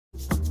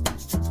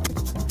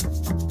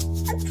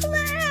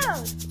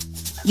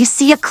You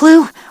see a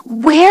clue?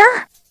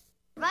 Where?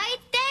 Right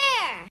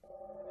there!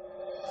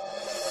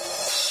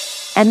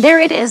 And there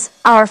it is,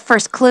 our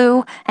first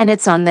clue, and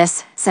it's on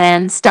this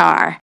cyan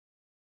star.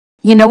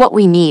 You know what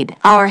we need?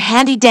 Our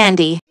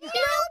handy-dandy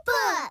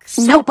Notebooks!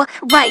 notebook,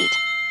 right.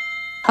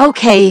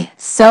 Okay,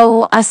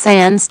 so a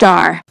cyan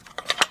star.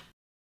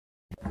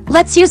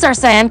 Let's use our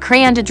cyan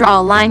crayon to draw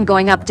a line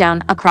going up,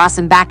 down, across,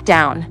 and back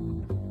down.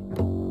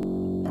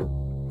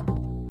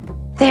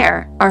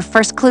 There, our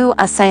first clue,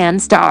 a cyan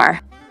star.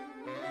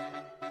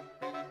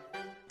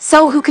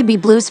 So who could be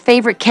Blue's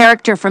favorite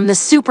character from the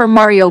Super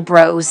Mario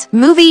Bros.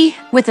 Movie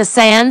with a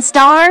cyan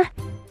star?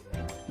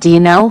 Do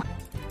you know?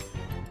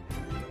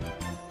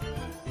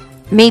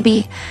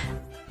 Maybe.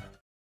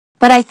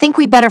 But I think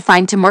we better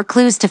find 2 more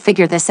clues to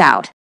figure this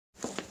out.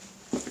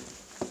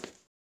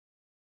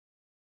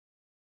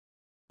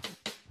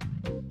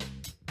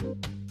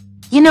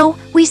 You know,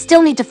 we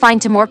still need to find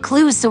 2 more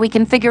clues so we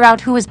can figure out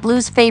who is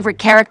Blue's favorite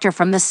character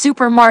from the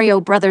Super Mario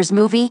Bros.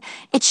 Movie.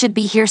 It should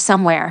be here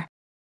somewhere.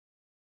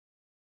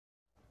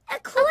 A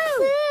clue! A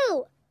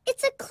clue!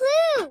 It's a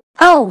clue!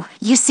 Oh,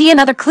 you see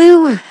another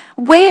clue?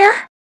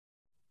 Where?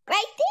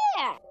 Right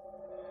there!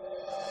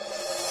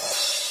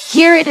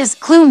 Here it is,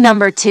 clue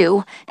number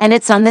 2, and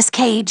it's on this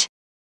cage.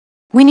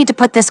 We need to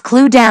put this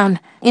clue down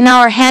in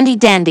our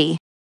handy-dandy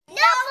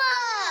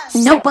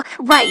notebook,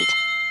 right.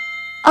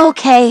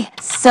 Okay,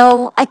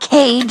 so a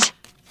cage.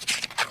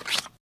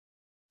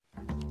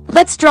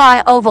 Let's draw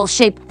an oval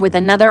shape with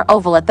another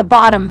oval at the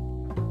bottom.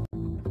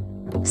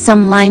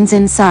 Some lines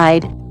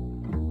inside.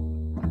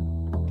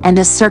 And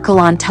a circle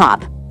on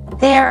top.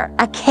 There,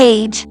 a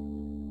cage.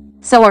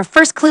 So our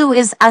first clue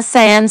is a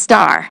cyan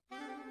star.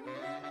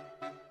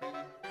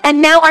 And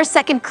now our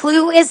second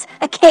clue is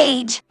a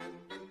cage.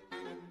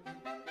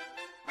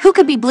 Who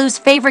could be Blue's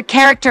favorite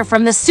character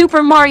from the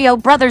Super Mario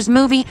Bros.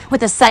 Movie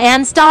with a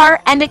cyan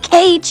star and a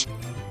cage?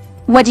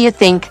 What do you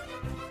think?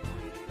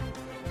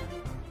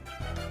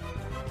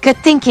 Good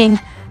thinking.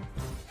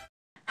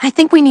 I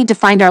think we need to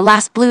find our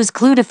last Blue's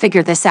clue to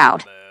figure this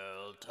out.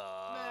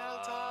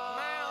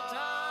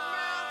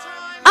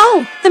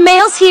 Oh, the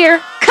mail's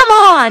here! Come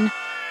on!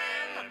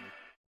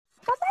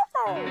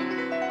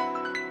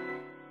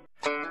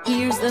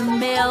 Here's the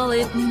mail,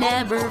 it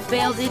never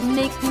fails. It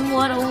makes me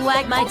wanna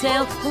wag my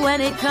tail.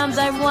 When it comes,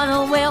 I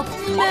wanna wail.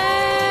 Mail!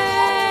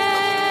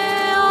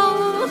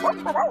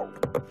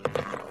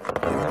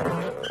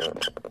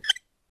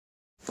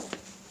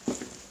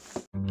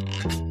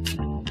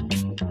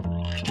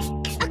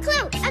 A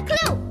clue! A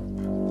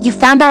clue! You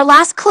found our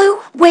last clue?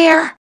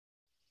 Where?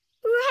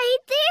 Right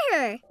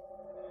there!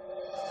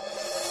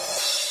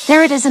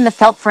 There it is in the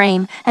felt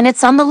frame, and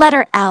it's on the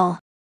letter L.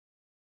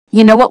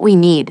 You know what we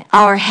need?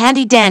 Our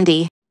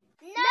handy-dandy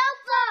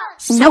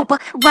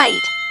notebook, right.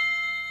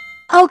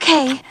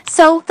 Okay,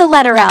 so the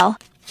letter L.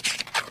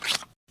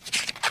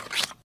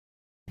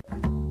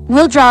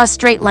 We'll draw a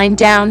straight line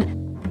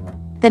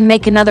down, then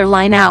make another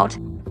line out.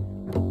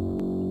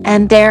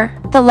 And there,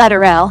 the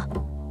letter L.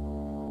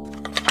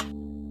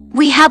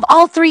 We have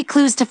all 3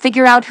 clues to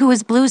figure out who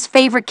is Blue's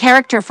favorite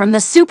character from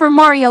the Super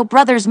Mario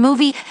Bros.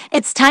 Movie.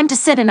 It's time to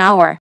sit in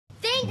our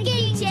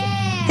thinking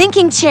chair!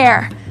 thinking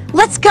chair.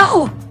 Let's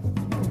go!